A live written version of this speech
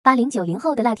80、90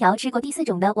后的辣条吃过第4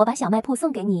种的，我把小卖铺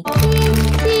送给你。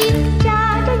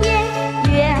眨着眼，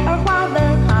月儿花纹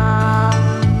好，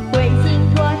微信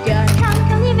拖着长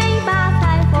长的尾巴，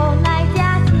彩虹来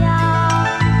家乡。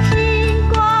时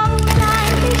光在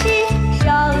飞逝，生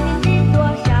命知多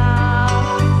少？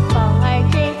风儿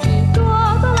吹起朵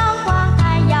朵浪花，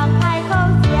太阳开口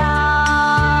叫。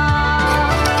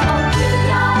哦，只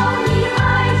要你爱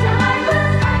小孩们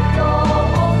爱终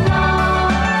老，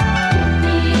天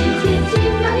地间奇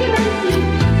妙的温馨，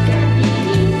天地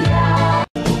明了。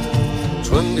春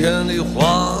天的花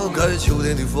开，秋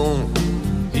天的风，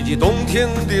以及冬天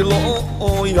的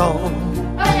洛阳。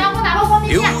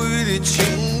忧郁的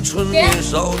青春，年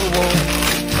少的我，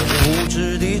无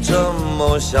知的这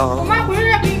么想。我妈回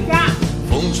来给你夹。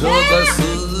风车在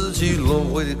四季轮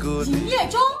回的歌里。营业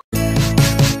中。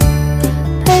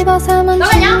陪宝咱们老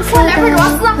板娘，给我2块肉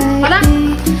丝。好的。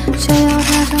就要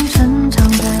踏上成长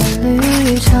的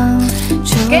旅程，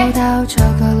就到这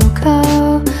个路口，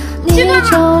你就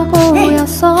不要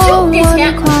送我，你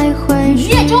快回去。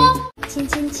轻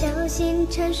轻敲醒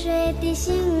沉睡的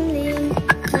心灵，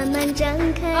慢慢张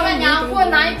开。老板娘，给我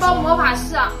拿一包魔法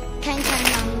石。看看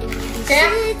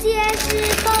世界是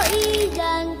否依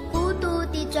然孤独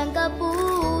地转个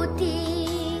不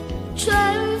停，春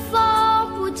风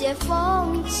不解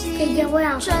风情，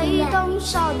吹动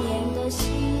少年的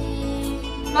心。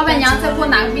老板娘，再给我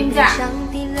拿个冰架，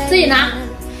自己拿。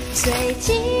随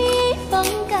季风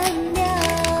干了，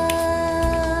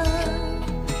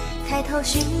抬头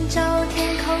寻找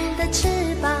天空的翅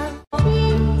膀。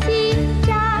轻轻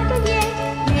眨着眼，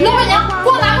老板娘，给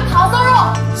我拿个糖烧肉，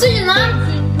自己拿。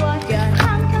拖着长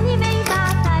长的尾巴，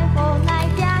彩虹来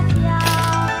家乡。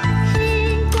时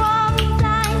光在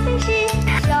飞逝。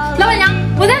老板娘，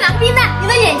我再拿个冰袋，你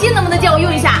的眼镜能不能借我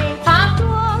用一下？好。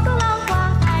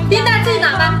冰袋自己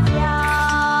拿吧。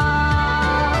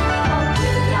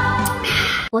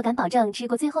我敢保证，吃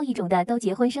过最后1种的都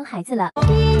结婚生孩子了。